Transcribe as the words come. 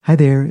Hi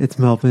there, it's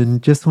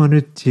Melvin. Just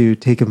wanted to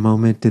take a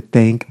moment to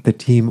thank the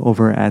team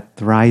over at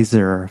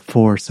Thrizer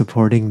for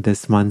supporting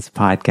this month's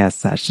podcast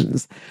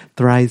sessions.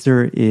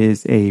 Thrizer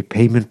is a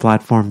payment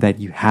platform that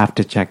you have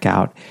to check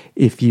out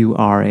if you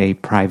are a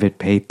private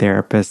paid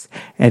therapist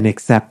and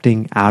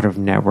accepting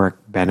out-of-network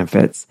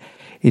benefits.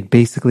 It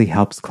basically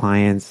helps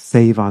clients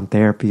save on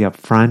therapy up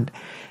front.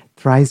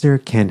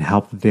 Thrizer can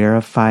help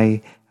verify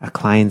a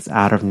client's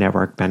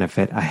out-of-network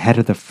benefit ahead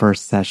of the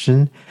first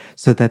session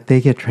so that they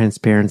get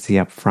transparency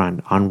up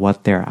front on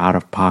what their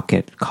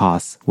out-of-pocket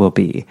costs will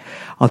be.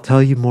 I'll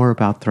tell you more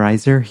about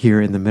Thrizer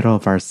here in the middle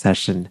of our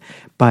session,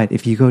 but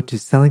if you go to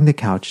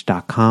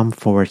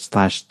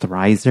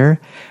sellingthecouch.com/Thrizer,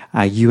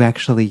 you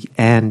actually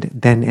and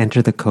then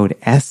enter the code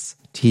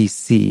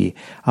STC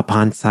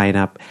upon sign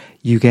up,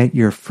 you get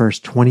your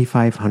first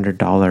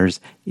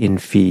 $2,500 in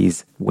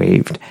fees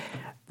waived.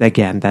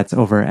 Again, that's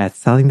over at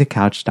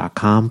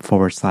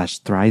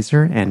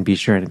sellingthecouch.com/Thrizer, and be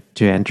sure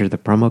to enter the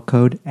promo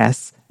code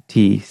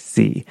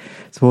STC.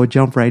 So we'll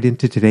jump right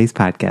into today's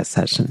podcast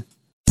session.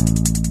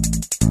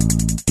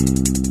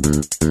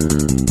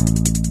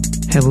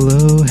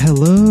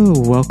 Hello.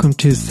 Welcome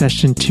to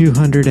session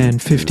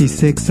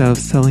 256 of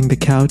Selling the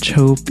Couch.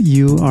 Hope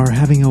you are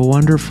having a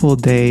wonderful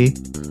day.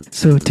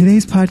 So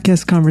today's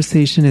podcast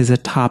conversation is a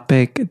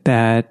topic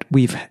that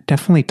we've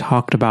definitely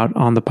talked about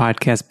on the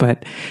podcast,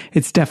 but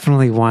it's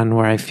definitely one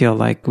where I feel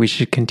like we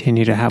should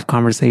continue to have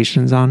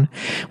conversations on,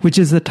 which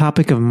is the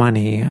topic of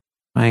money.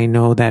 I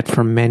know that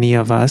for many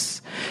of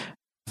us,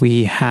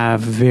 we have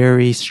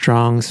very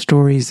strong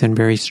stories and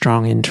very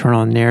strong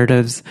internal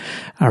narratives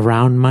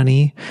around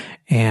money,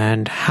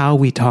 and how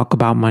we talk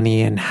about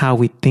money and how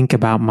we think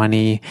about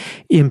money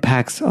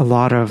impacts a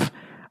lot of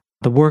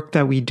the work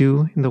that we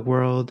do in the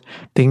world,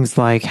 things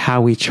like how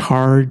we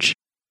charge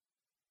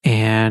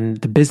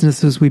and the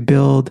businesses we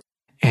build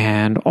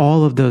and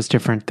all of those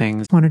different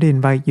things. I wanted to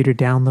invite you to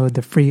download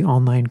the free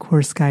online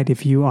course guide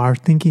if you are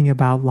thinking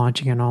about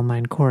launching an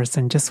online course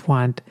and just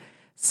want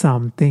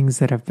some things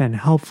that have been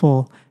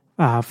helpful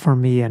for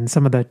me and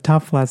some of the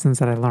tough lessons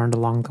that I learned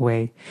along the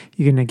way.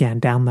 You can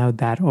again download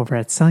that over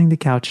at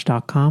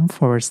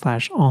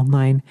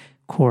sellingthecouch.com/online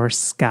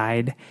course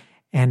guide.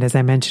 And as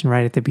I mentioned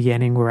right at the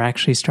beginning, we're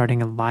actually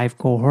starting a live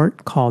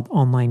cohort called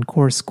Online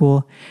Course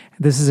School.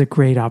 This is a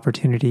great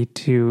opportunity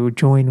to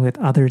join with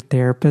other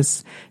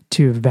therapists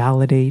to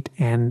validate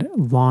and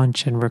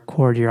launch and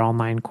record your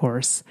online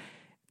course.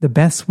 The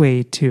best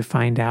way to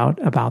find out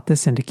about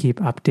this and to keep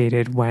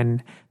updated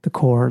when the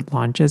cohort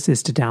launches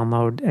is to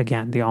download,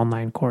 again, the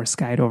online course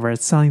guide over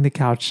at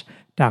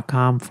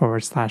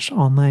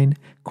sellingthecouch.com/online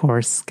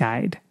course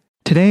guide.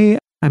 Today,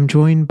 I'm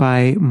joined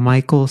by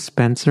Michael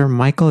Spencer.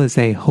 Michael is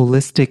a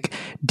holistic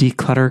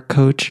declutter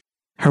coach.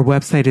 Her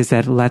website is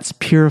at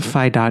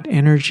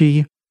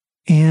letspurify.energy.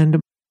 And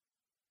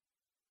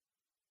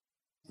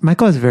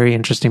Michael has a very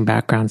interesting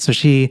background. So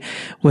she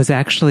was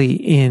actually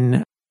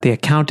in the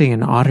accounting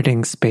and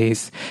auditing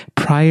space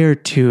prior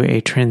to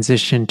a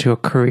transition to a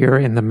career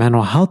in the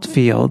mental health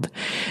field.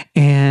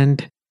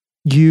 And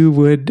you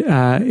would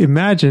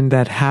imagine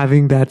that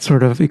having that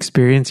sort of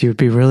experience, you would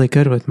be really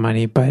good with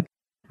money. But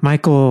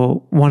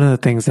Michael, one of the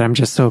things that I'm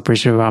just so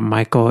appreciative about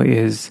Michael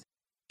is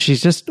she's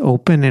just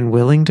open and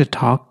willing to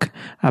talk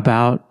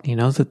about,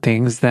 the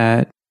things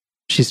that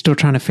she's still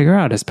trying to figure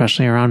out,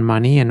 especially around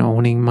money and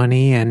owning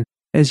money. And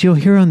as you'll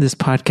hear on this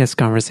podcast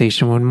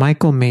conversation, when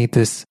Michael made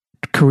this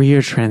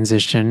career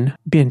transition,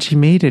 and she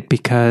made it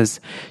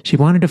because she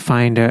wanted to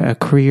find a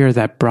career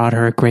that brought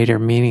her greater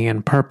meaning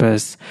and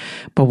purpose.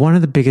 But one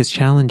of the biggest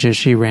challenges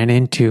she ran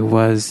into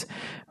was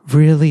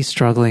really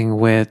struggling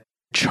with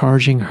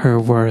charging her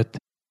worth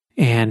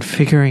and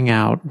figuring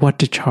out what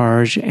to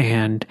charge,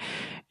 and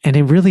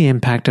it really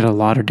impacted a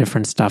lot of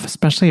different stuff,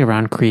 especially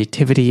around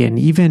creativity and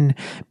even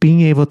being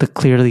able to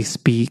clearly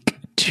speak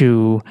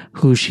to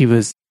who she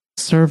was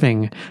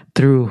serving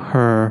through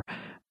her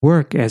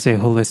work as a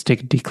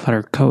holistic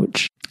declutter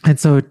coach. And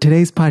so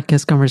today's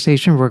podcast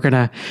conversation, we're going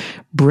to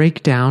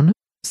break down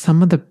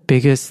some of the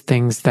biggest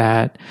things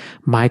that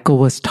Michael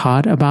was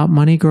taught about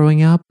money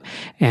growing up.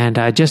 And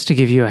just to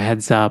give you a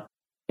heads up,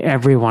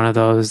 every one of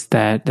those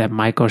that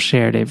Michael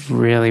shared, it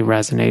really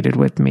resonated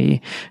with me.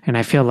 And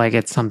I feel like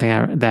it's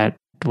something that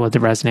will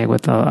resonate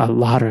with a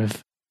lot of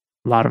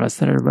us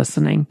that are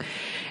listening.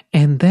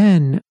 And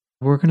then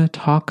we're going to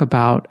talk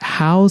about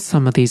how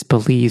some of these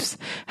beliefs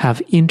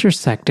have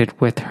intersected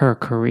with her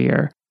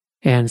career.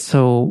 And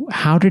so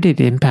how did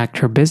it impact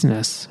her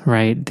business,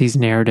 right? These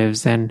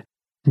narratives, and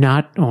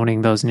not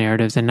owning those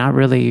narratives, and not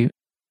really,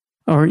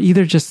 or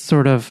either just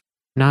sort of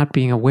not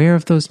being aware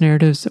of those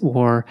narratives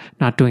or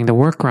not doing the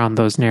work around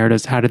those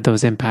narratives. How did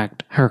those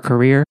impact her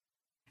career?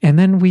 And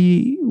then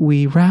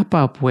we wrap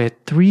up with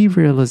 3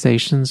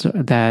 realizations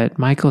that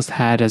Michael's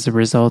had as a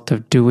result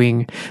of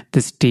doing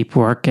this deep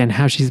work, and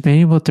how she's been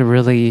able to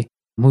really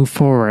move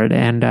forward.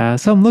 And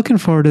so I'm looking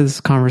forward to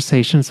this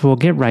conversation, so we'll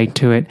get right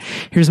to it.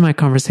 Here's my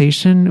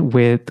conversation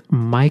with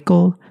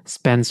Michael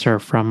Spencer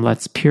from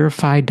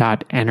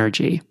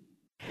letspurify.energy.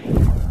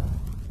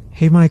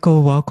 Hey,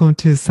 Michael, welcome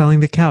to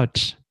Selling the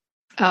Couch.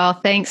 Oh,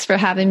 thanks for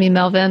having me,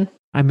 Melvin.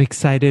 I'm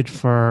excited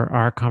for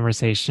our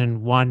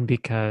conversation. One,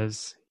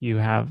 because you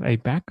have a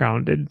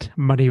background in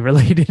money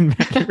related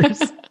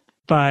matters,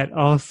 but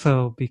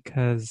also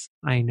because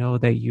I know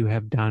that you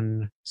have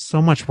done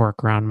so much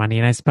work around money.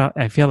 And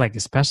I feel like,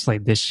 especially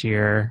this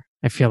year,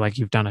 I feel like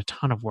you've done a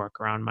ton of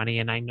work around money.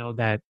 And I know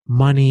that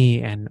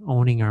money and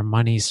owning our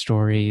money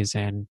stories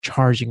and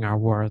charging our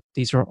worth,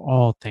 these are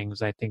all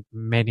things I think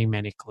many,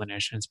 many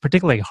clinicians,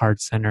 particularly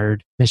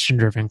heart-centered,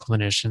 mission-driven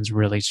clinicians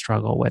really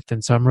struggle with.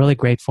 And so I'm really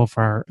grateful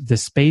for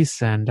this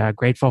space and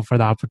grateful for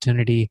the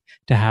opportunity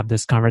to have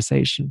this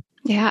conversation.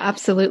 Yeah,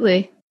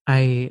 absolutely.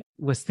 I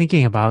was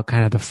thinking about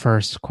kind of the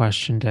first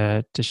question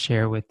to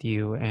share with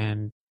you.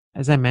 And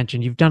as I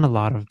mentioned, you've done a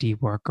lot of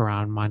deep work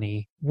around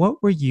money.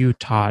 What were you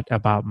taught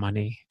about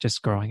money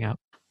just growing up?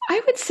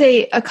 I would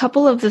say a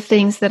couple of the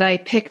things that I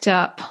picked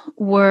up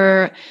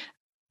were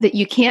that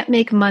you can't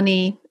make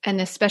money, and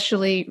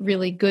especially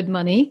really good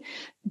money,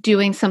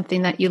 doing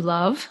something that you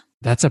love.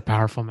 That's a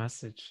powerful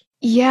message.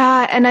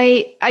 Yeah, and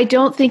I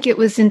don't think it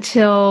was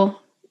until,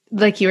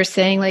 like you were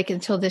saying, like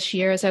until this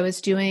year, as I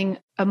was doing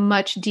a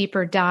much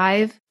deeper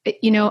dive.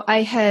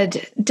 I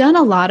had done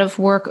a lot of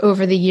work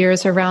over the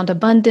years around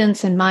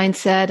abundance and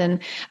mindset and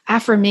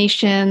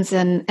affirmations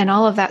and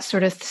all of that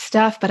sort of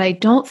stuff, but I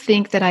don't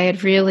think that I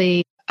had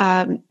really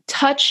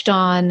touched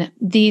on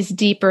these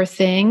deeper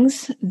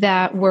things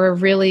that were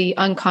really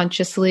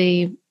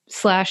unconsciously /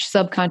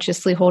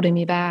 subconsciously holding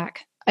me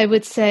back. I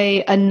would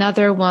say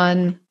another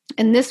one,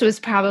 and this was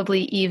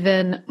probably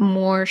even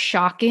more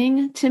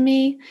shocking to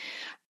me,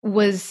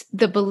 was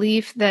the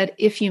belief that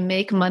if you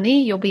make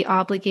money, you'll be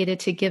obligated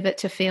to give it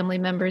to family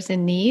members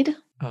in need.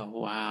 Oh,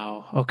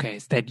 wow. Okay.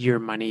 So that your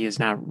money is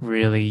not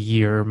really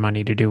your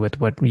money to do with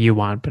what you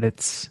want, but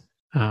it's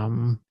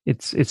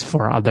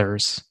for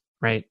others,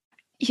 right?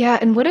 Yeah.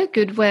 And what a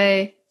good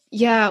way.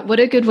 Yeah. What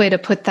a good way to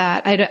put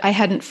that. I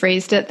hadn't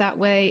phrased it that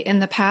way in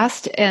the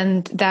past,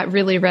 and that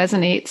really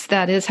resonates.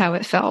 That is how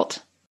it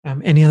felt.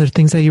 Any other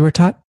things that you were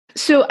taught?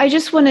 So I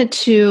just wanted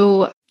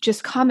to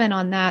just comment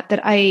on that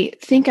I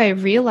think I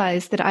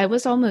realized that I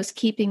was almost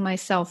keeping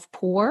myself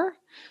poor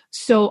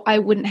so I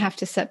wouldn't have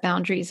to set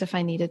boundaries if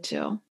I needed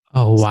to.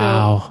 Oh,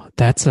 wow.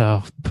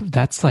 So,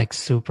 that's like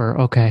super.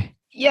 Okay.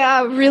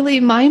 Yeah, really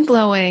mind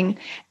blowing.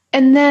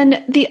 And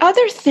then the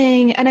other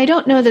thing, and I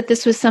don't know that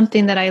this was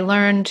something that I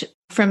learned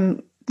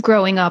from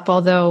growing up,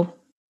 although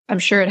I'm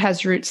sure it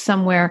has roots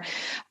somewhere.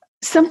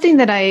 Something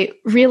that I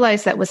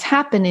realized that was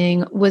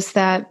happening was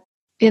that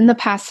in the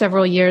past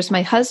several years,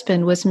 my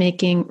husband was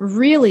making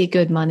really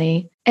good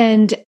money.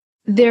 And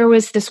there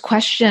was this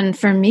question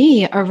for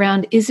me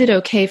around, is it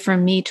okay for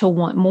me to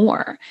want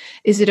more?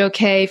 Is it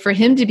okay for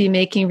him to be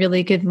making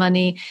really good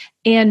money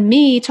and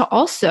me to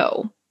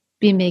also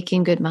be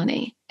making good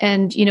money?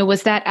 And,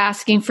 was that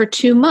asking for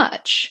too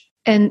much?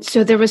 And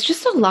so there was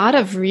just a lot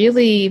of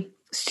really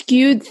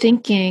skewed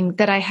thinking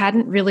that I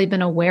hadn't really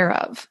been aware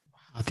of.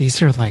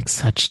 These are like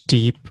such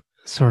deep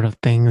sort of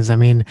things.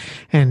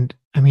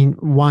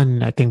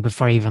 One, I think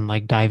before I even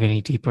like dive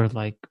any deeper,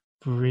 like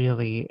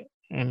really,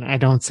 and I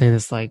don't say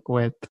this like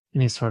with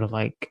any sort of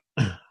like,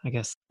 I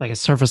guess like a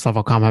surface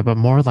level comment, but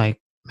more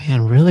like,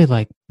 man, really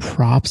like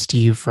props to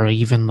you for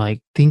even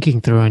like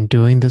thinking through and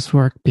doing this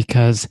work,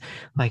 because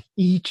like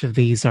each of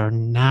these are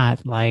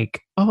not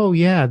like, oh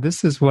yeah,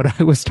 this is what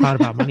I was taught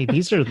about money.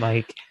 These are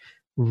like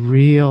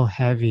real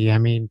heavy.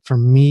 For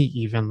me,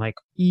 even like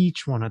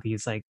each one of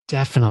these like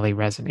definitely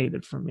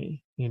resonated for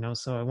me,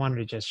 so I wanted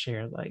to just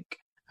share like,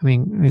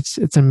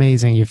 it's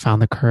amazing you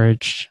found the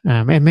courage.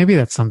 And maybe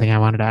that's something I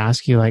wanted to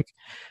ask you, like,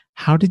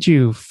 how did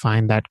you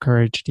find that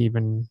courage to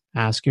even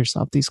ask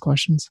yourself these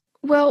questions?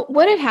 Well,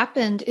 what had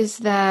happened is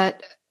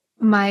that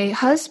my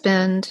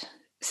husband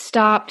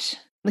stopped,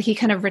 he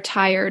kind of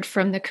retired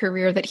from the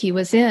career that he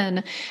was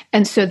in.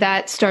 And so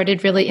that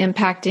started really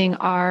impacting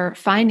our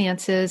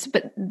finances.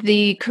 But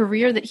the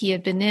career that he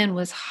had been in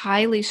was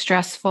highly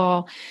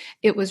stressful.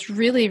 It was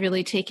really,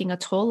 really taking a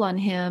toll on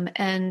him.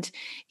 And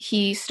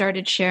he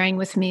started sharing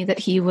with me that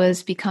he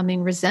was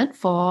becoming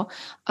resentful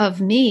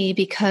of me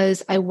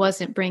because I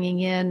wasn't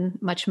bringing in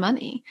much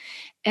money.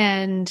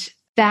 And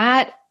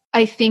that,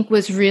 I think,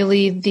 was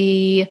really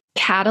the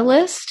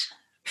catalyst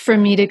for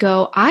me to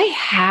go, I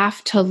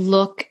have to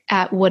look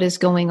at what is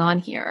going on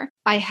here.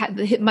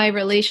 My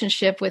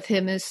relationship with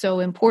him is so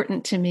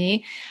important to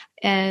me,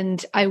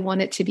 and I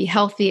want it to be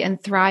healthy and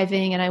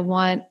thriving. And I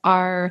want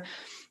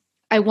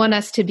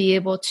us to be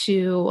able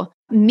to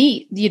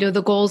meet,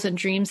 the goals and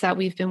dreams that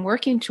we've been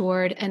working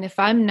toward. And if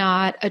I'm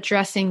not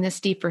addressing this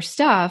deeper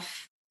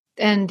stuff,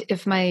 and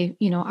if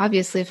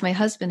obviously if my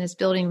husband is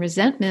building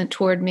resentment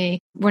toward me,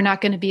 we're not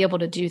going to be able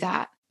to do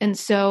that. And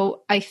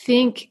so I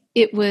think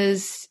it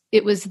was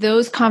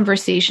those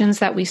conversations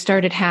that we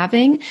started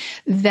having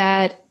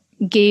that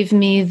gave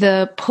me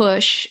the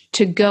push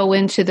to go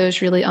into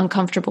those really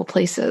uncomfortable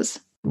places.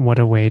 What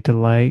a way to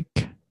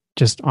like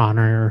just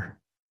honor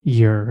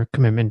your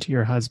commitment to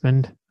your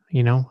husband,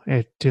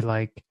 to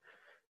like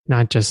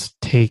not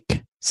just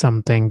take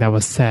something that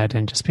was said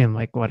and just being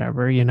like,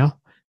 whatever,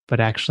 but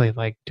actually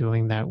like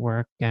doing that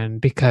work,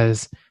 and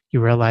because you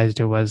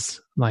realized it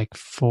was like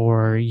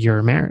for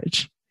your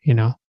marriage, you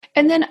know?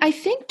 And then I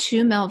think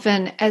too,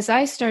 Melvin, as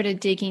I started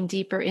digging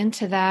deeper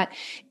into that,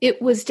 it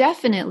was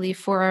definitely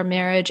for our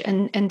marriage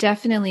and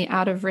definitely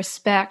out of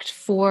respect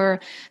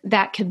for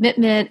that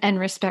commitment and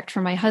respect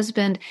for my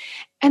husband.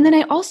 And then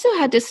I also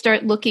had to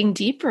start looking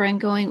deeper and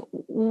going,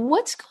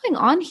 what's going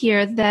on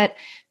here that,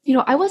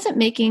 I wasn't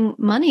making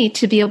money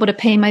to be able to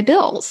pay my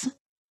bills.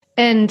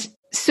 And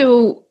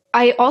so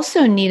I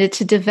also needed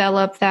to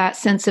develop that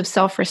sense of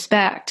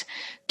self-respect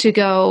to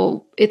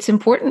go, it's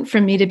important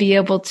for me to be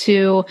able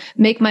to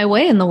make my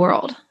way in the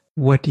world.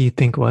 What do you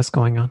think was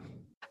going on?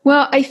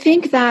 Well, I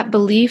think that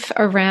belief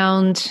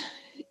around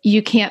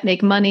you can't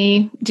make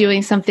money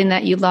doing something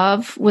that you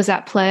love was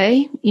at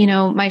play.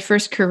 My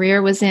first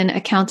career was in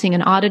accounting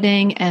and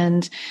auditing,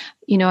 and,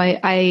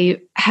 I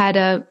had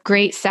a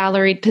great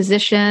salaried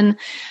position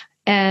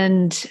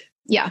and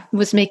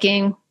was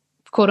making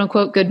quote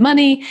unquote good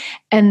money,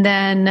 and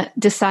then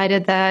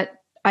decided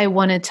that I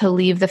wanted to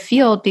leave the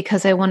field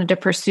because I wanted to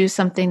pursue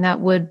something that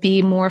would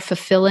be more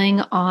fulfilling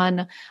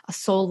on a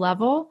soul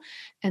level.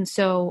 And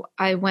so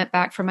I went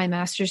back for my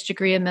master's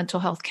degree in mental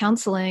health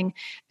counseling.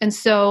 And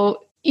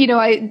so,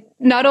 I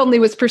not only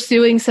was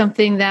pursuing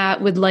something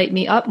that would light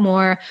me up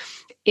more,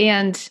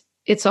 and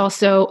it's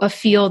also a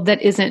field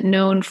that isn't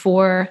known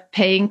for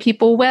paying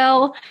people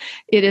well.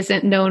 It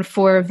isn't known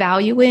for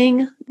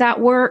valuing that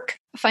work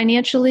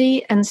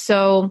financially. And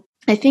so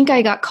I think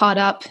I got caught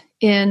up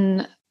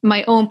in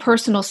my own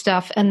personal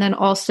stuff. And then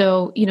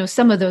also,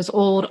 some of those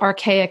old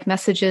archaic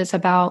messages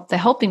about the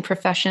helping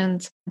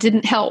professions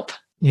didn't help.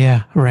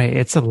 Yeah, right.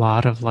 It's a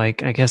lot of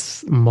like, I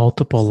guess,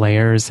 multiple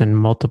layers and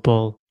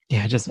multiple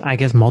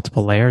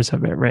layers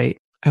of it, right?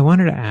 I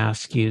wanted to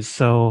ask you,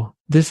 so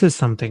this is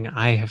something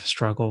I have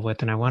struggled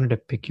with, and I wanted to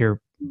pick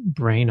your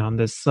brain on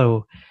this.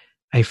 So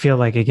I feel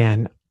like,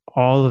 again,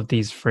 all of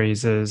these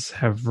phrases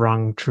have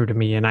rung true to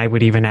me. And I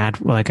would even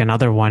add like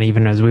another one,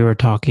 even as we were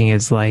talking,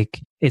 is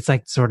like, it's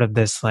like sort of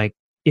this, like,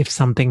 if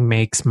something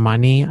makes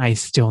money, I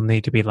still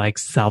need to be like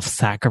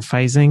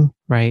self-sacrificing,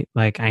 right?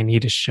 Like I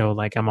need to show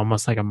like I'm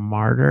almost like a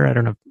martyr. I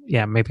don't know.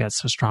 Yeah, maybe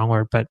that's a strong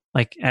word, but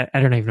like, I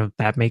don't even know if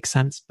that makes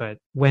sense. But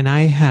when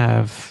I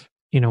have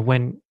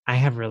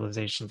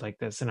realizations like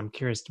this, and I'm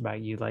curious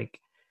about you, like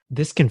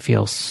this can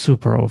feel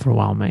super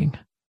overwhelming,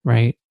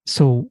 right?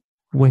 So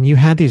when you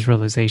had these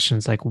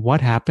realizations, like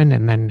what happened,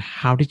 and then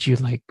how did you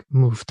like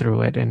move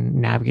through it and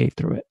navigate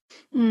through it?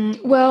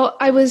 Well,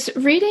 I was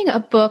reading a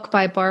book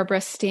by Barbara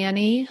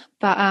Stanny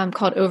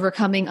called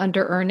Overcoming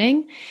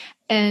Under-Earning,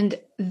 and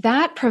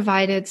that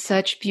provided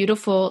such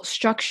beautiful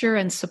structure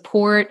and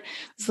support.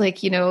 It's like,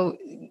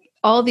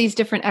 all these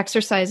different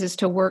exercises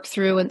to work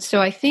through. And so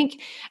I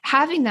think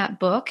having that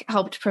book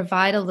helped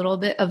provide a little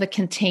bit of a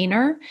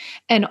container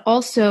and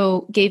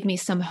also gave me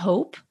some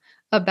hope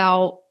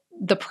about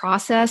the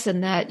process,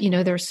 and that,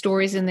 there's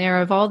stories in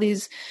there of all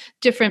these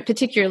different,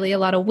 particularly a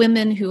lot of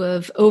women who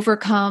have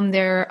overcome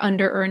their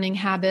under-earning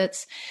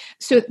habits.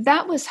 So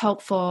that was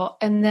helpful.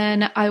 And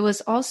then I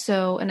was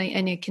also, and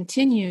I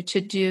continue to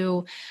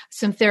do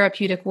some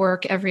therapeutic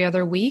work every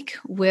other week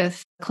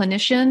with a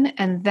clinician.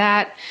 And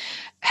that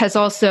has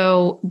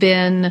also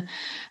been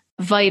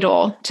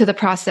vital to the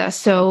process.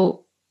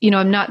 So,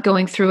 I'm not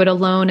going through it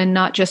alone and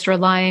not just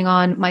relying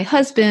on my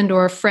husband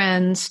or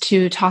friends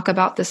to talk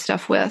about this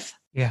stuff with.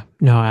 Yeah,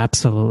 no,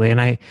 absolutely. And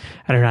I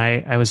don't know,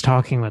 I was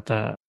talking with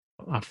a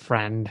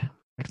friend,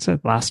 I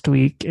said last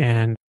week,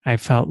 and I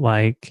felt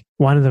like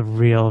one of the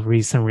real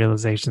recent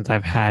realizations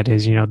I've had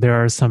is,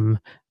 there are some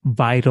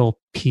vital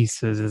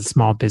pieces as a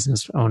small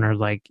business owner,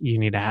 like you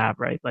need to have,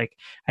 right? Like,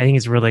 I think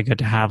it's really good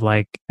to have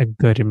like a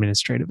good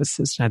administrative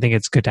assistant. I think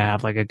it's good to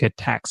have like a good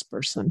tax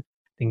person.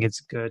 I think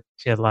it's good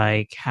to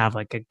like have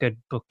like a good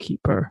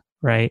bookkeeper,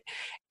 right?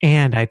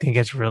 And I think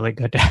it's really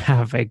good to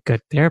have a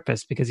good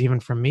therapist, because even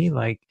for me,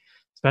 like,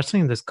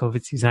 especially in this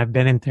COVID season, I've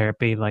been in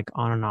therapy like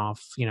on and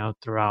off,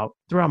 throughout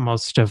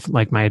most of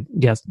like my,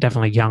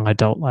 definitely young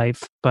adult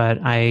life. But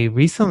I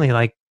recently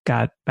like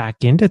got back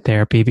into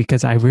therapy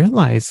because I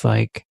realized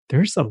like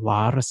there's a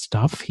lot of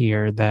stuff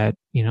here that,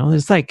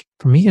 it's like,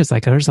 for me, it's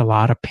like there's a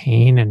lot of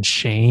pain and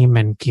shame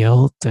and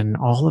guilt and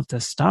all of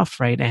this stuff,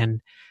 right?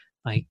 And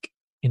like,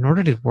 in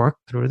order to work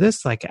through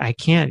this, like I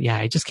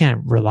just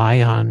can't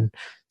rely on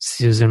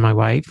Susan, my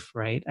wife,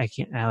 right? I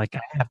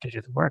have to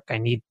do the work. I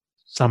need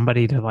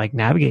somebody to like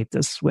navigate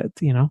this with,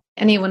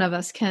 Any one of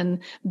us can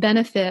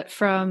benefit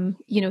from,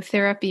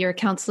 therapy or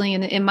counseling.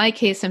 And in my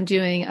case, I'm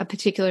doing a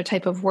particular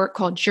type of work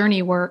called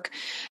journey work,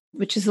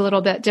 which is a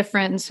little bit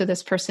different. And so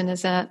this person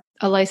isn't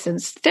a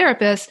licensed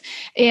therapist,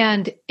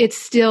 and it's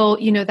still,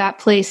 that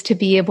place to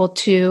be able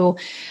to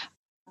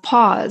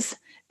pause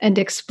and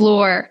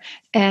explore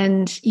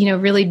and,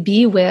 really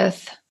be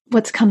with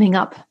what's coming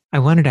up. I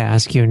wanted to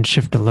ask you and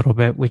shift a little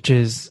bit, which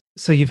is,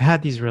 so you've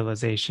had these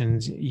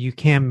realizations, you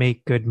can't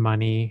make good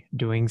money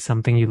doing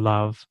something you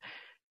love.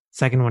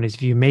 Second one is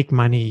if you make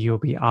money, you'll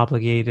be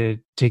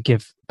obligated to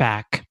give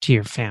back to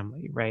your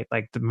family, right?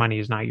 Like the money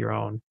is not your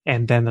own.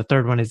 And then the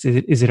third one is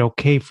it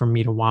okay for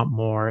me to want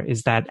more?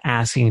 Is that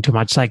asking too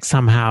much? Like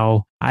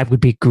somehow I would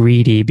be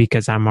greedy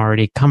because I'm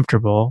already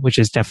comfortable, which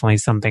is definitely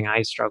something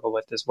I struggle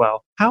with as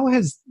well. How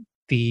has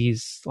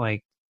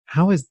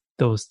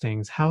those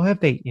things, how have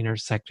they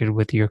intersected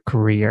with your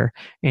career?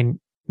 And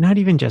not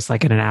even just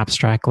like at an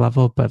abstract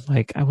level, but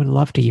like I would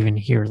love to even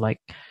hear like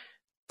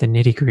the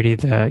nitty gritty,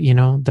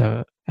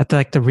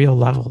 at the real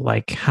level,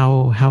 like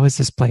how has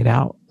this played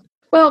out?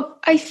 Well,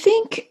 I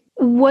think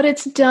what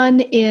it's done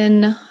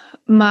in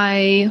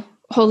my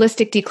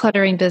holistic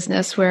decluttering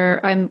business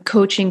where I'm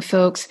coaching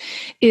folks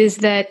is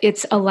that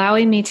it's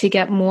allowing me to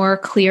get more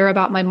clear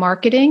about my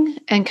marketing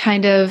and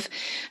kind of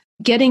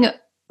getting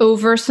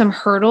over some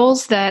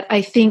hurdles that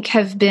I think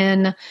have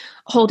been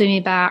holding me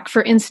back.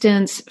 For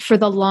instance, for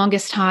the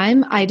longest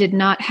time, I did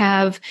not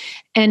have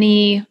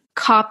any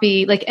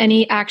copy, like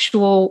any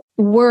actual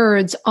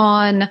words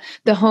on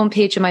the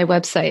homepage of my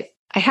website.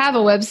 I have a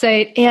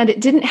website and it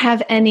didn't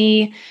have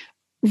any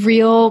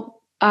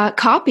real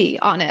copy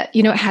on it.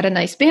 It had a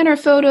nice banner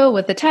photo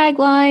with the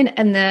tagline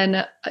and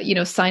then,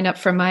 sign up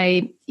for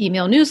my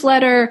email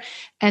newsletter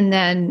and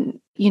then,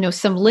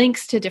 some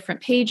links to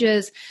different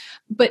pages,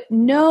 but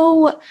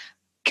no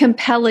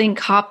compelling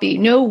copy,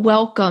 no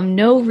welcome,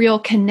 no real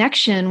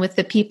connection with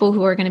the people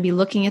who are going to be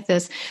looking at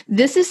this.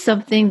 This is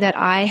something that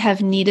I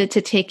have needed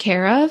to take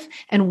care of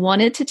and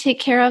wanted to take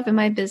care of in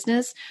my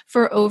business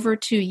for over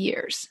 2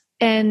 years.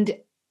 And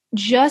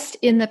just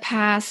in the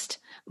past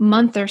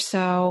month or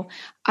so,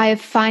 I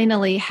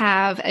finally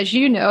have, as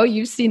you know,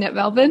 you've seen it,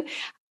 Melvin,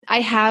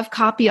 I have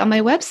copy on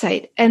my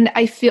website and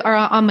or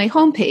on my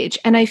homepage,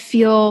 and I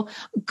feel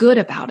good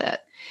about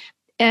it.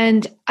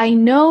 And I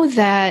know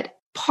that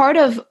part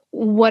of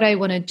what I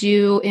want to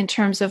do in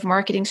terms of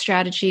marketing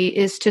strategy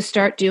is to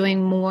start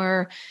doing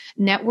more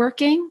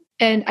networking.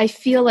 And I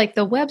feel like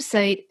the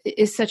website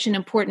is such an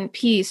important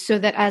piece so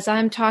that as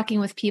I'm talking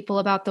with people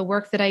about the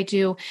work that I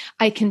do,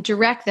 I can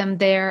direct them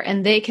there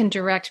and they can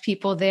direct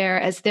people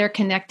there as they're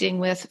connecting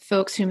with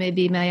folks who may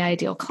be my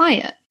ideal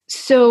client.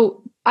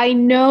 So I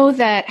know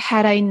that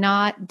had I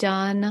not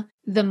done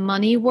the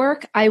money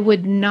work, I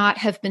would not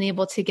have been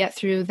able to get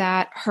through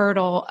that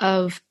hurdle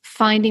of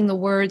finding the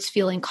words,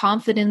 feeling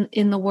confident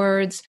in the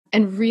words,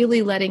 and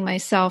really letting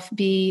myself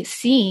be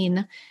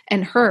seen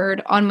and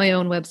heard on my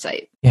own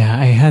website. Yeah,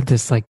 I had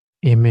this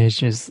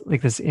image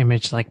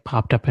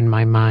popped up in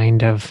my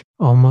mind of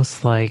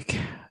almost like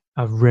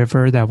a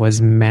river that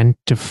was meant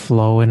to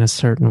flow in a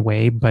certain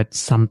way, but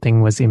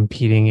something was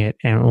impeding it.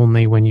 And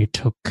only when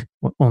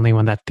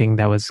that thing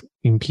that was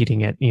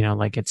impeding it,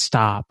 it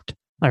stopped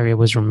or it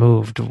was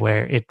removed,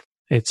 where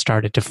it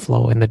started to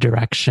flow in the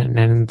direction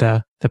and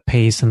the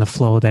pace and the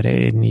flow that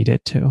it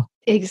needed to.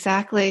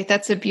 Exactly.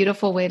 That's a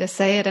beautiful way to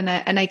say it. And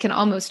I can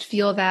almost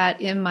feel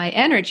that in my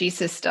energy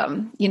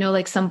system,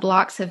 like some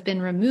blocks have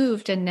been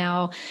removed and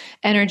now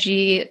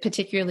energy,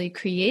 particularly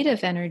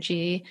creative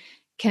energy,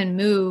 can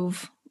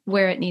move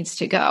where it needs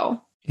to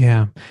go.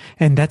 Yeah.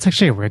 And that's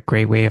actually a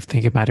great way of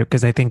thinking about it,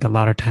 because I think a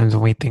lot of times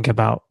when we think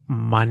about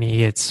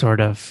money, it's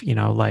sort of,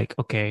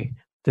 okay,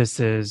 this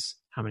is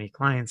how many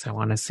clients I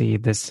want to see.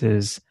 This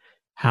is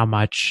how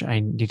much I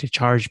need to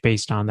charge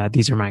based on that.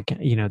 These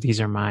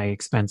are my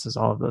expenses,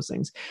 all of those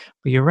things.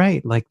 But you're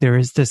right. Like there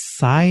is this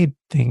side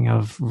thing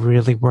of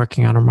really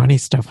working on our money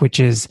stuff, which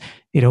is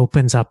it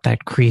opens up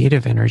that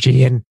creative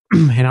energy. And,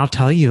 and I'll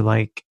tell you,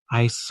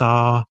 I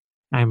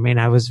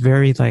was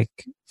very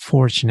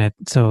fortunate.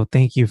 So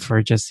thank you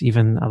for just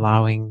even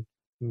allowing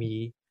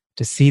me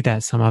to see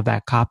some of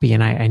that copy.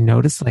 And I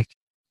noticed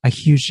a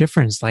huge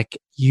difference.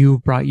 You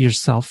brought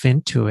yourself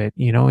into it,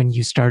 and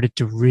you started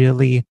to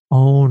really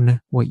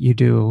own what you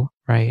do,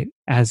 right?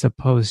 As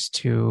opposed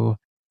to,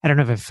 I don't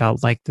know if it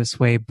felt like this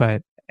way,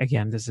 but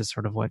again, this is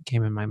sort of what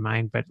came in my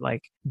mind, but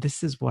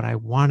this is what I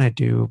want to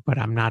do, but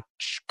I'm not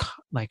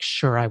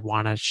sure I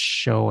want to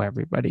show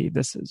everybody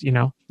this is,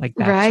 that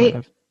right.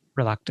 sort of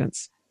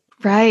reluctance.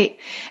 Right.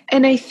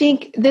 And I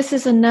think this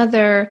is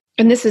another,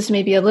 and this is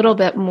maybe a little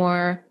bit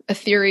more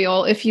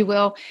ethereal, if you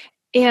will.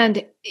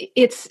 And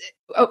it's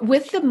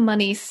with the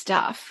money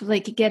stuff,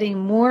 getting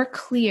more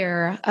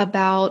clear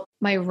about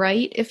my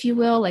right, if you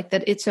will,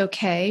 that it's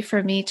okay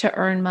for me to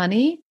earn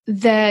money,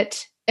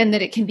 and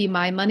that it can be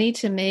my money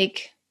to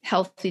make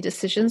healthy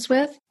decisions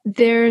with.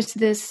 There's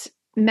this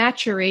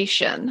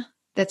maturation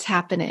that's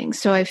happening.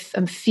 So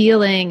I'm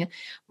feeling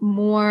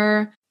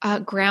more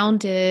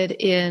grounded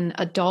in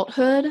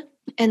adulthood.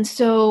 And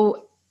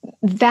so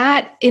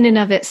that in and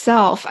of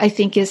itself, I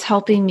think, is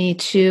helping me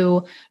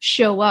to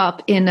show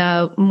up in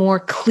a more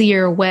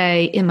clear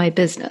way in my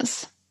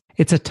business.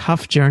 It's a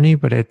tough journey,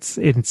 but it's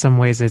in some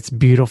ways it's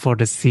beautiful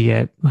to see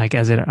it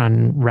as it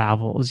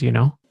unravels,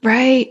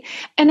 Right.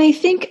 And I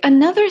think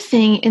another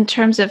thing in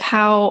terms of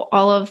how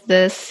all of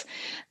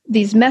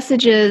these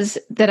messages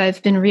that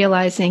I've been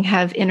realizing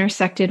have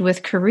intersected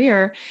with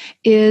career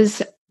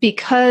is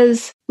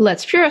because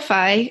Let's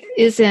Purify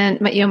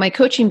isn't, my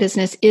coaching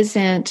business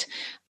isn't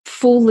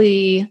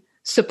fully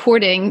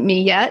supporting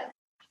me yet,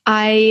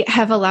 I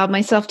have allowed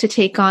myself to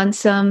take on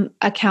some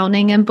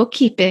accounting and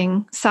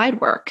bookkeeping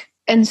side work.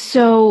 And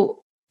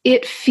so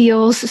it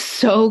feels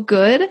so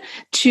good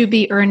to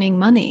be earning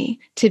money,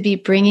 to be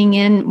bringing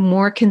in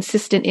more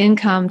consistent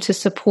income to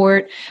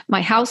support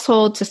my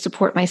household, to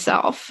support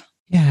myself.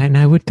 Yeah. And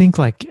I would think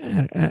like,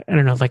 I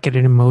don't know, like at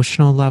an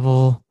emotional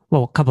level,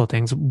 well, a couple of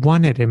things.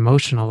 One, at an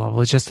emotional level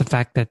is just the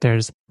fact that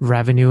there's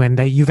revenue and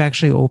that you've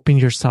actually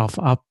opened yourself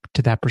up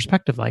to that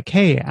perspective. Like,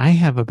 hey, I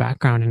have a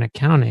background in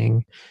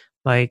accounting.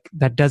 Like,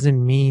 that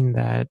doesn't mean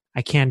that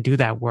I can't do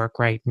that work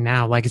right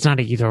now. Like, it's not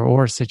an either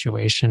or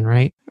situation,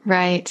 right?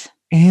 Right.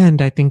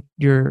 And I think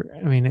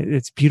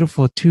it's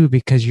beautiful too,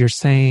 because you're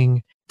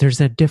saying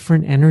there's a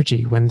different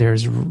energy when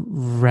there's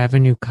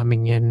revenue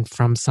coming in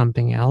from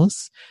something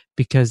else,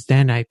 because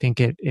then I think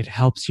it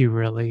helps you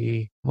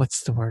really,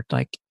 what's the word?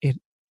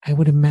 I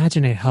would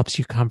imagine it helps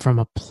you come from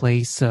a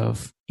place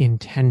of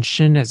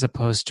intention as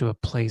opposed to a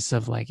place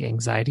of like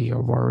anxiety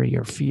or worry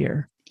or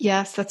fear.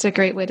 Yes, that's a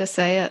great way to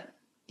say it.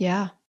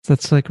 Yeah.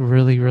 That's like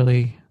really,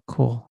 really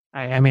cool.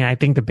 I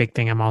think the big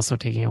thing I'm also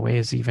taking away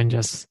is even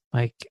just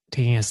like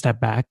taking a step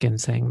back and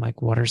saying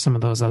like, what are some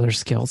of those other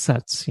skill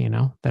sets,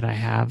 that I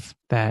have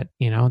that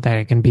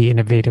I can be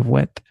innovative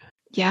with?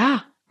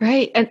 Yeah.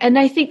 Right. And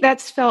I think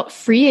that's felt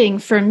freeing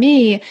for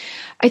me.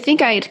 I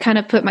think I had kind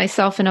of put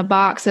myself in a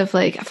box of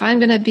like, if I'm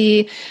going to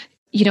be,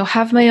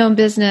 have my own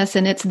business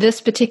and it's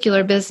this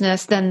particular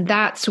business, then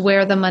that's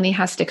where the money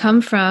has to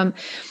come from.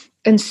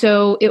 And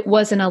so I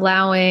wasn't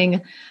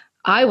allowing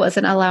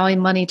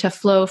money to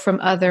flow from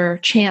other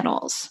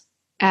channels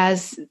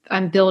as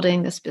I'm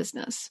building this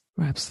business.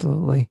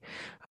 Absolutely.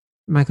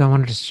 Michael, I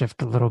wanted to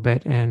shift a little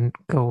bit and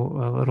go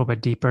a little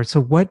bit deeper.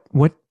 So what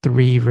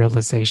 3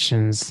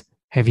 realizations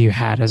have you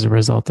had as a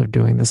result of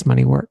doing this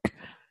money work?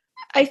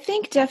 I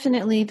think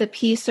definitely the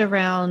piece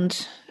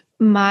around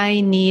my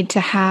need to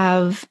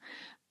have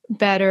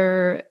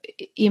better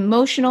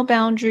emotional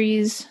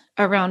boundaries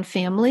around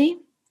family,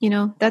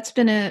 that's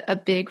been a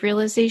big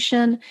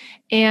realization.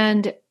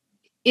 And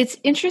it's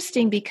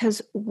interesting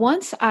because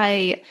once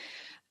I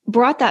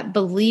brought that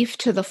belief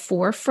to the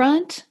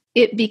forefront,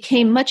 it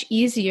became much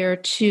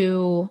easier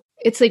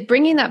it's like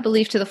bringing that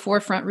belief to the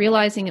forefront,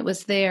 realizing it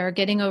was there,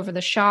 getting over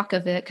the shock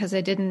of it because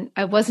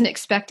I wasn't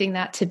expecting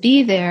that to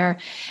be there.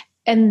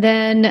 And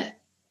then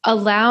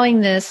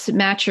allowing this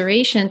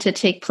maturation to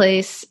take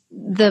place,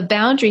 the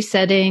boundary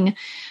setting,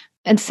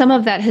 and some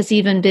of that has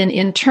even been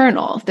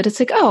internal, that it's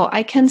like, oh,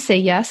 I can say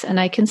yes and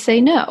I can say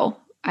no.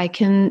 I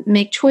can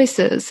make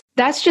choices.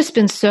 That's just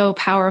been so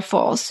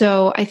powerful.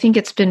 So I think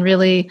it's been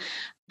really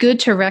good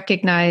to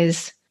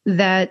recognize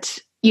that,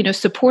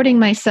 supporting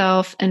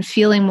myself and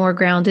feeling more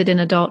grounded in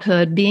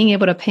adulthood, being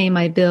able to pay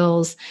my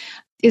bills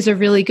is a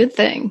really good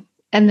thing.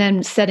 And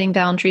then setting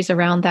boundaries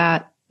around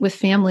that with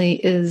family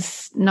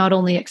is not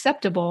only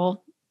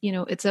acceptable,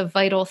 it's a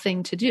vital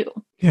thing to do.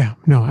 Yeah,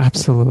 no,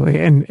 absolutely.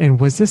 And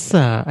was this,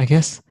 I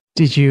guess,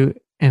 did you,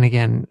 and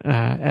again,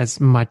 as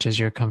much as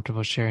you're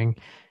comfortable sharing,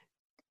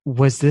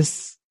 was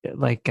this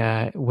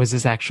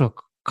actual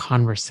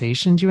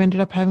conversations you ended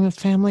up having with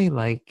family?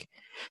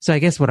 So I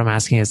guess what I'm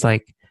asking is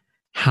like,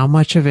 how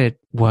much of it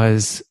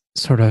was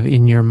sort of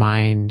in your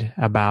mind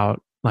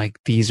about like,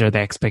 these are the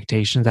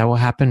expectations that will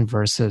happen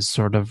versus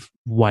sort of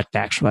what the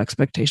actual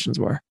expectations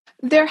were?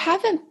 There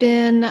haven't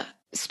been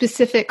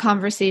specific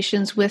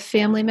conversations with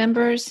family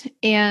members,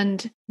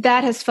 and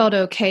that has felt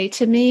okay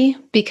to me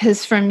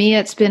because for me,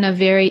 it's been a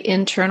very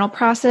internal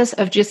process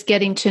of just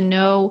getting to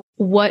know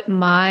what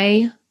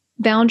my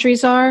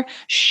boundaries are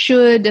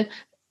should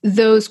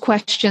those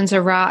questions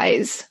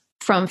arise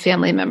from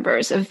family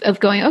members of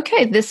going,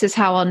 okay, this is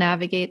how I'll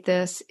navigate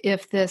this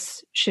if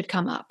this should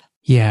come up.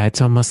 Yeah,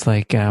 it's almost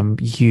like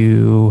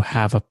you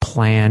have a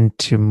plan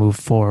to move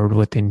forward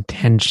with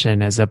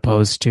intention as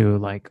opposed to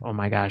like, oh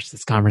my gosh,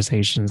 this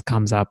conversation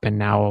comes up and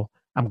now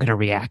I'm going to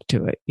react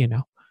to it,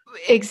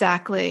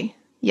 Exactly.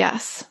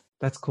 Yes.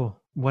 That's cool.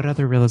 What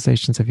other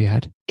realizations have you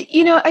had?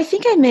 I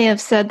think I may have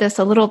said this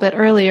a little bit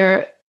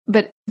earlier,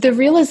 but the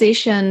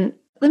realization,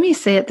 let me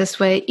say it this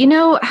way. You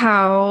know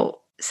how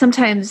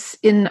sometimes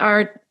in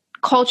our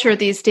culture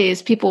these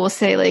days, people will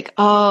say like,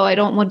 oh, I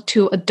don't want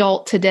to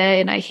adult today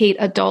and I hate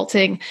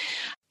adulting.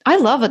 I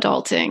love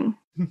adulting.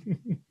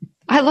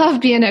 I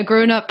love being a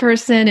grown-up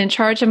person in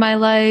charge of my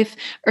life,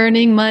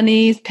 earning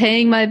money,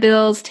 paying my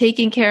bills,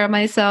 taking care of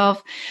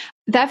myself.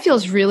 That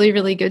feels really,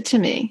 really good to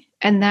me.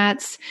 And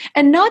not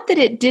that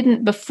it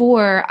didn't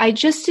before, I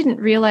just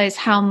didn't realize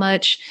how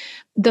much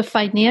the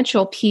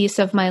financial piece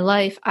of my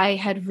life I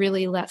had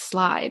really let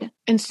slide.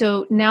 And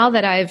so now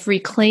that I've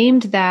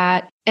reclaimed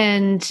that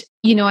and,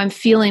 I'm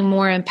feeling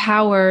more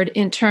empowered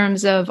in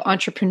terms of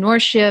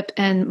entrepreneurship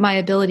and my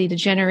ability to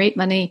generate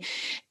money,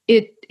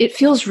 it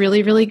feels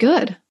really, really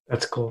good.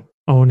 That's cool.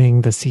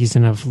 Owning the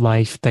season of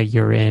life that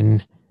you're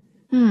in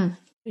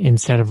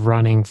instead of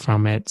running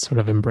from it, sort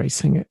of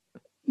embracing it.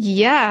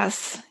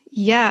 Yes.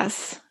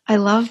 I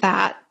love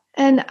that.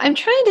 And I'm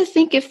trying to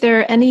think if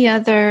there are any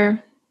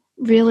other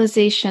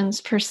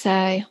realizations per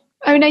se.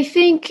 I mean, I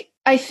think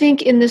I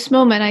think in this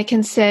moment, I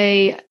can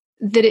say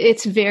that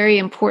it's very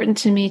important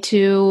to me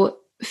to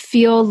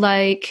feel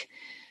like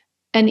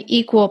an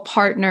equal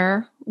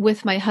partner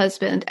with my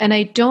husband. And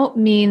I don't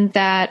mean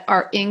that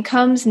our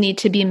incomes need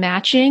to be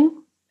matching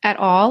at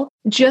all,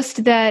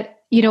 just that,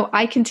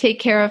 I can take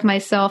care of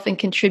myself and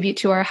contribute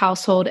to our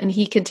household, and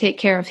he can take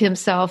care of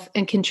himself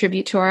and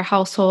contribute to our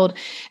household.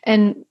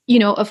 And,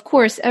 of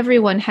course,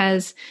 everyone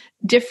has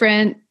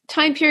different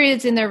time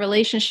periods in their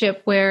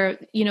relationship where,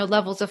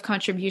 levels of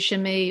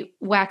contribution may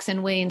wax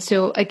and wane.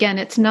 So again,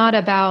 it's not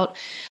about,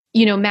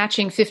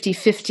 matching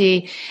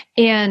 50-50.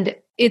 And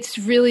it's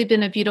really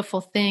been a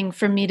beautiful thing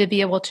for me to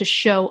be able to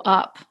show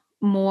up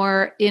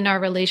more in our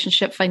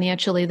relationship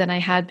financially than I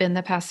had been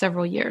the past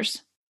several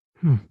years.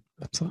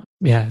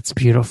 It's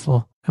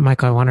beautiful. And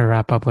Michael, I want to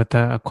wrap up with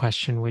a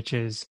question, which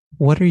is,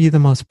 what are you the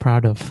most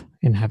proud of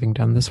in having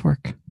done this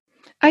work?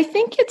 I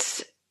think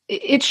it's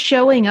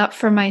showing up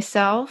for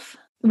myself,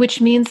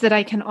 which means that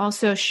I can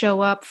also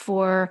show up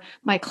for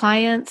my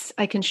clients.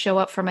 I can show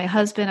up for my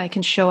husband. I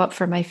can show up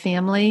for my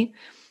family,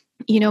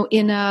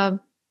 in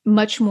a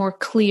much more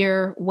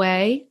clear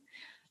way.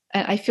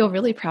 And I feel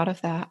really proud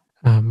of that.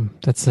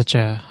 That's such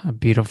a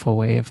beautiful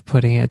way of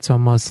putting it. It's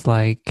almost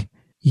like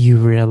you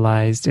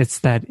realized, it's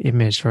that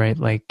image, right?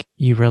 Like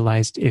you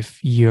realized if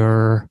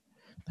we're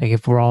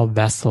all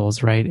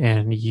vessels, right?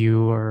 And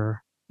you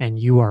are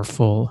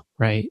full,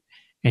 right?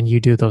 And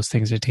you do those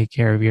things to take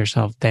care of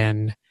yourself,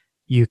 then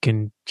you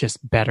can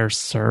just better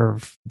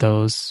serve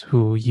those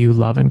who you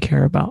love and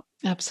care about.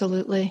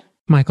 Absolutely.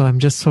 Michael, I'm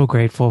just so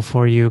grateful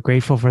for you,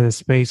 grateful for the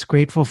space,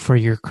 grateful for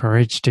your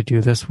courage to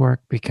do this work,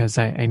 because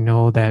I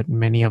know that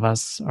many of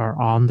us are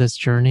on this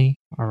journey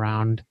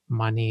around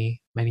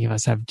money. Many of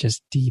us have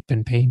just deep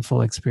and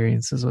painful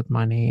experiences with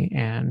money.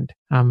 And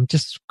I'm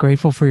just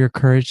grateful for your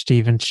courage to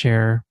even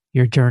share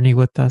your journey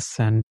with us.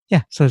 And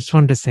so I just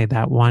wanted to say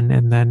that one.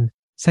 And then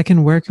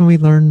second, where can we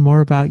learn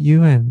more about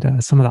you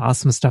and some of the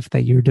awesome stuff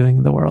that you're doing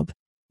in the world?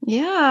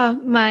 Yeah,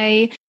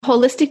 my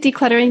holistic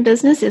decluttering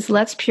business is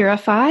Let's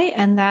Purify,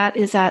 and that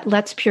is at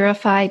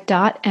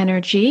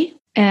letspurify.energy.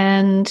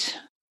 And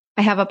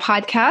I have a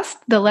podcast,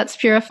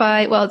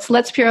 it's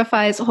Let's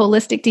Purify's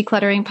Holistic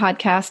Decluttering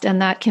Podcast,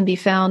 and that can be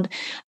found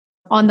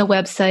on the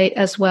website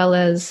as well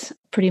as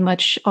pretty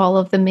much all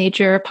of the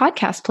major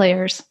podcast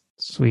players.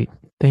 Sweet.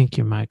 Thank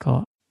you,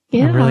 Michael.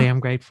 Yeah.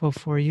 I'm grateful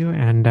for you,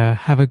 and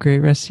have a great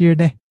rest of your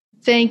day.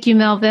 Thank you,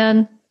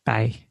 Melvin.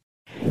 Bye.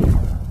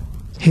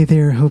 Hey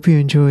there, hope you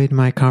enjoyed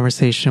my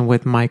conversation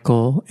with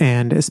Michael,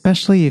 and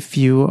especially if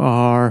you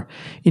are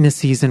in a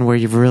season where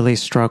you've really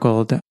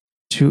struggled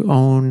to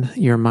own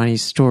your money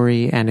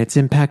story and it's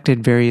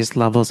impacted various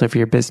levels of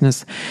your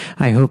business.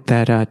 I hope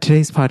that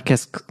today's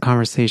podcast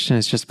conversation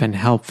has just been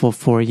helpful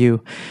for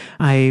you.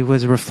 I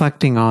was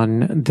reflecting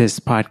on this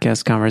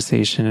podcast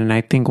conversation, and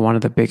I think one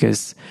of the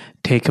biggest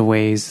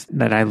takeaways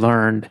that I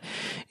learned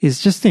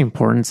is just the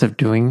importance of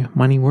doing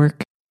money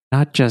work,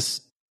 not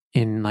just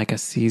in like a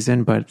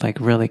season, but like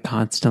really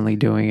constantly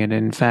doing it.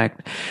 In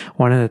fact,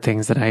 one of the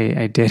things that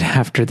I did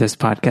after this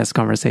podcast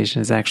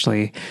conversation is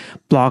actually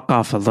block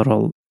off a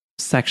little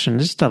section,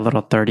 just a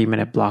little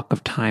 30-minute block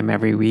of time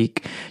every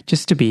week,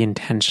 just to be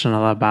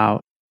intentional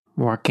about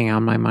working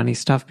on my money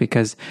stuff,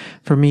 because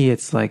for me,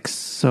 it's like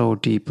so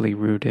deeply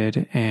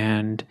rooted.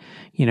 And,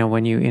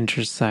 when you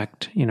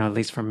intersect, at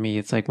least for me,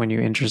 it's like when you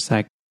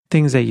intersect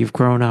things that you've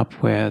grown up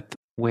with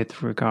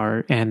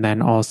regard, and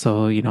then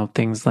also,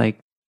 things like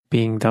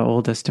being the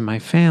oldest in my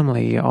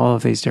family, all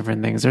of these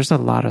different things. There's a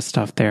lot of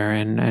stuff there.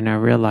 And I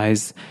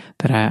realize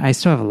that I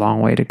still have a long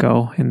way to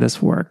go in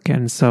this work.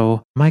 And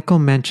so Michael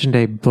mentioned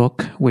a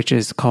book, which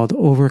is called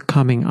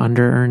Overcoming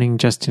Under-Earning,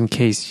 just in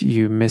case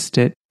you missed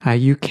it.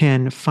 You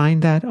can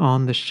find that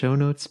on the show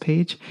notes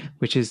page,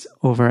 which is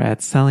over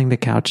at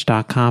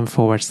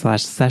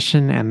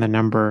sellingthecouch.com/session and the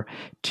number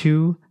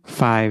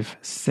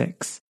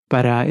 256.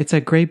 But it's a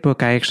great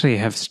book. I actually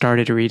have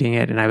started reading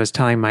it, and I was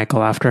telling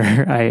Michael after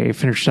I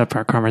finished up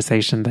our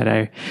conversation that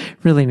I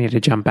really need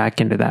to jump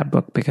back into that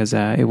book, because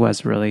it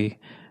was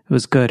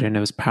good and it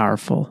was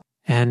powerful.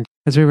 And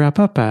as we wrap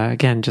up,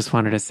 again, just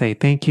wanted to say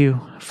thank you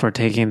for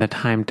taking the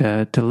time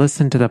to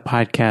listen to the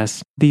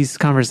podcast. These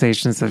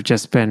conversations have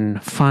just been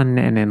fun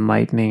and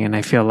enlightening, and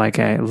I feel like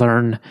I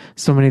learn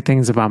so many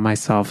things about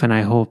myself, and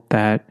I hope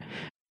that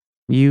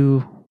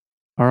you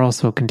are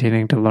also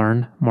continuing to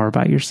learn more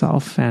about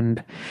yourself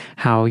and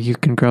how you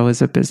can grow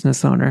as a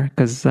business owner,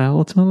 because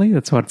ultimately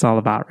that's what it's all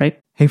about, right?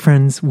 Hey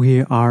friends,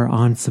 we are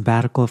on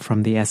sabbatical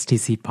from the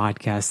STC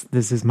podcast.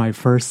 This is my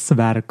first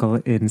sabbatical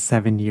in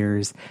 7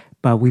 years,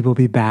 but we will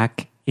be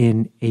back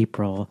in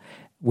April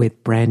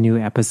with brand new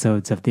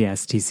episodes of the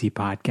STC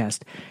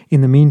podcast.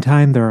 In the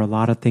meantime, there are a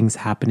lot of things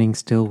happening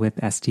still with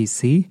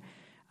STC.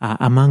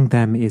 Among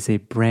them is a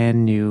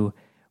brand new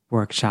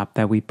workshop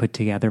that we put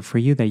together for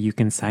you that you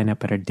can sign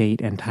up at a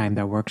date and time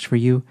that works for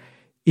you.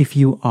 If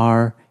you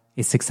are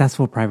a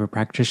successful private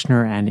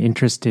practitioner and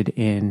interested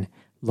in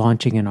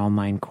launching an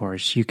online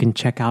course, you can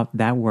check out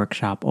that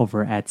workshop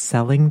over at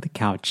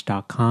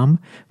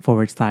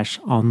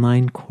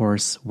sellingthecouch.com/online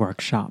course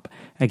workshop.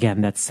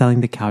 Again, that's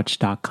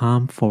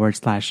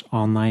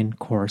sellingthecouch.com/online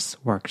course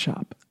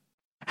workshop.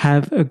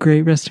 Have a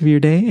great rest of your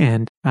day,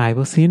 and I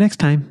will see you next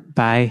time.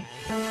 Bye.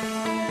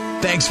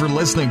 Thanks for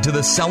listening to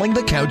the Selling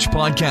the Couch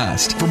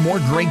podcast. For more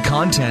great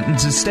content and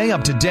to stay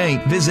up to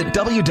date, visit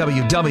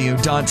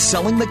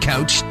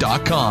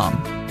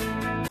www.sellingthecouch.com.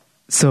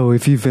 So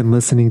if you've been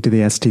listening to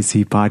the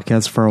STC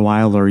podcast for a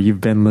while, or you've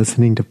been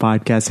listening to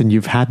podcasts and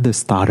you've had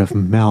this thought of,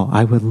 Mel,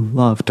 I would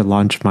love to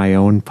launch my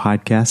own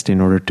podcast in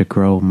order to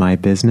grow my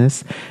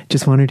business,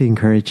 just wanted to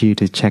encourage you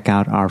to check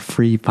out our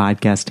free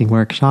podcasting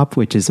workshop,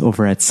 which is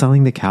over at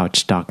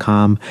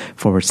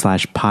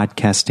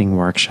sellingthecouch.com/podcasting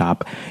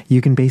workshop. You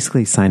can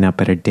basically sign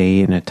up at a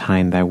day and a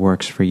time that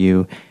works for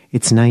you.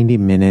 It's 90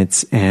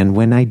 minutes. And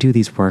when I do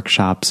these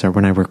workshops or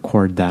when I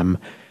record them,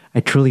 I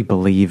truly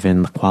believe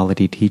in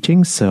quality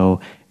teaching, so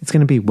it's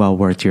going to be well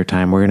worth your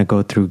time. We're going to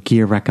go through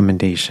gear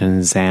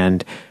recommendations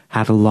and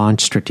how to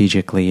launch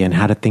strategically and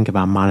how to think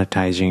about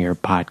monetizing your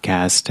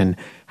podcast and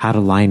how to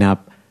line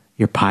up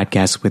your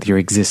podcast with your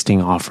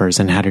existing offers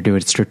and how to do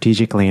it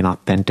strategically and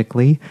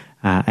authentically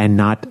and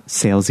not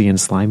salesy and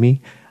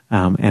slimy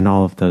and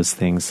all of those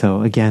things.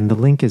 So again, the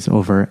link is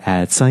over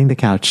at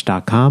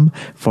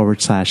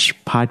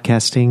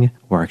sellingthecouch.com/podcasting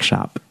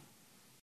workshop.